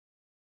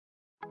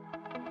The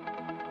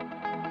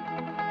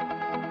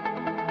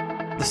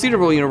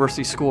Cedarville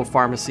University School of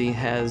Pharmacy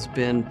has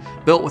been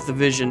built with the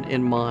vision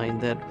in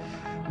mind that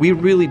we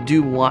really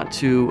do want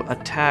to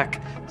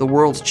attack the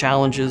world's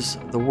challenges,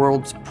 the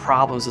world's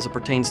problems as it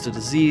pertains to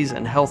disease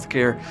and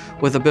healthcare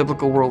with a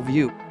biblical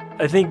worldview.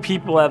 I think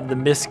people have the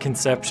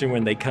misconception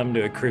when they come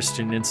to a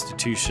Christian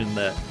institution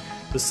that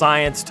the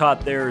science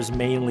taught there is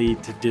mainly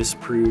to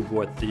disprove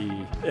what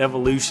the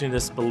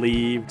evolutionists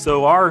believe.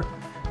 So our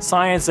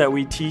science that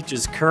we teach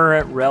is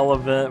current,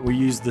 relevant. We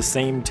use the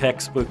same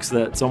textbooks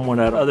that someone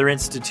at other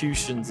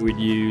institutions would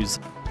use.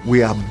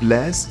 We are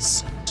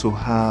blessed to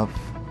have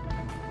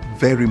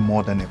very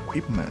modern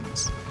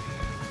equipment.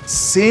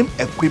 Same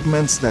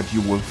equipment that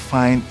you will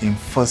find in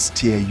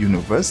first-tier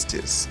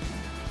universities.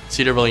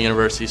 Cedarville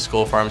University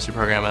School of Pharmacy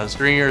program has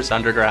 3 years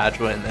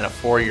undergraduate and then a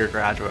 4-year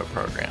graduate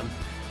program.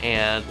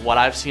 And what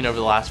I've seen over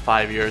the last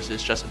 5 years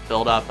is just a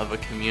buildup of a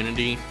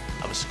community,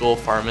 of a school of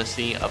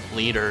pharmacy, of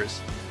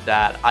leaders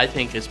that I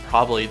think is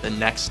probably the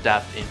next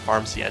step in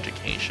pharmacy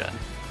education.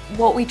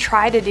 What we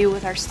try to do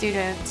with our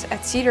students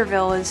at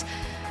Cedarville is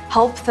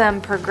help them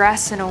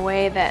progress in a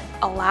way that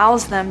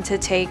allows them to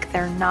take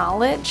their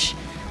knowledge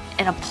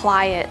and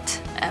apply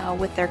it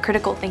with their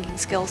critical thinking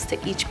skills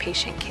to each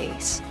patient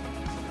case.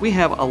 We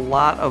have a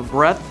lot of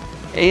breadth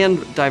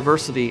and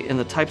diversity in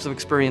the types of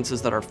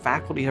experiences that our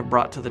faculty have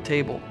brought to the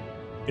table.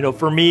 You know,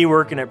 for me,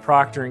 working at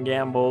Procter &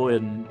 Gamble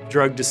in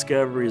drug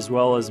discovery as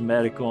well as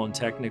medical and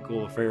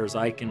technical affairs,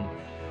 I can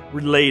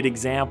relate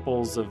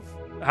examples of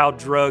how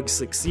drugs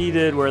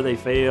succeeded, where they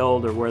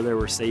failed, or where there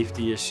were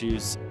safety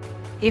issues.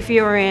 If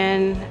you're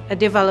in a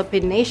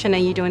developing nation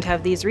and you don't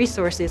have these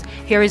resources,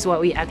 here is what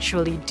we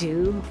actually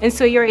do. And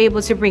so you're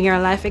able to bring your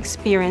life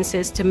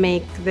experiences to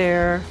make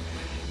their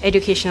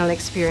educational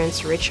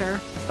experience richer.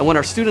 And when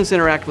our students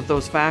interact with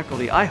those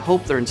faculty, I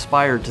hope they're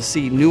inspired to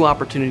see new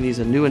opportunities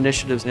and new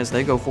initiatives as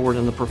they go forward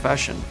in the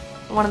profession.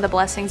 One of the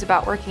blessings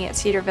about working at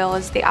Cedarville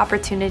is the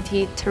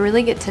opportunity to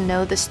really get to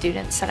know the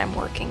students that I'm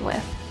working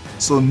with.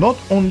 So not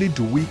only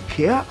do we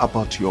care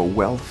about your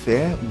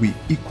welfare, we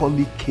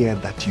equally care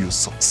that you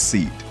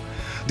succeed.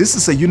 This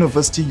is a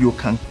university you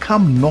can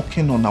come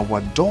knocking on our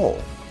door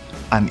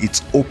and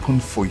it's open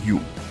for you.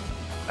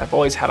 I've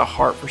always had a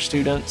heart for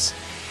students,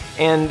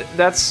 and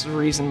that's the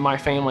reason my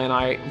family and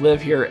I live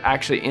here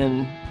actually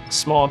in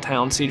small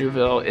town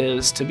Cedarville,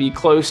 is to be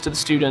close to the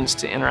students,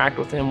 to interact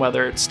with them,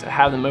 whether it's to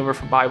have them over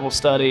for Bible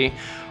study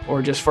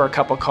or just for a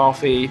cup of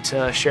coffee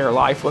to share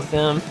life with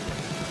them.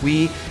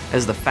 We,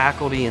 as the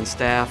faculty and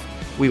staff,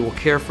 we will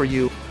care for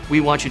you. We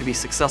want you to be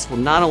successful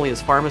not only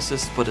as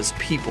pharmacists, but as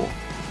people.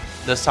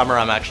 This summer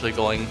I'm actually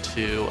going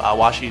to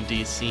Washington,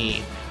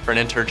 D.C. for an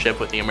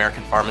internship with the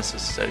American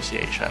Pharmacists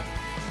Association.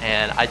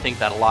 And I think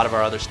that a lot of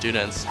our other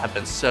students have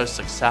been so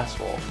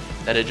successful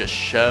that it just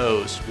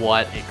shows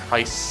what a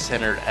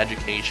Christ-centered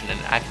education and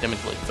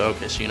academically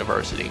focused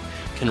university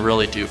can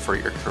really do for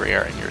your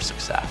career and your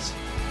success.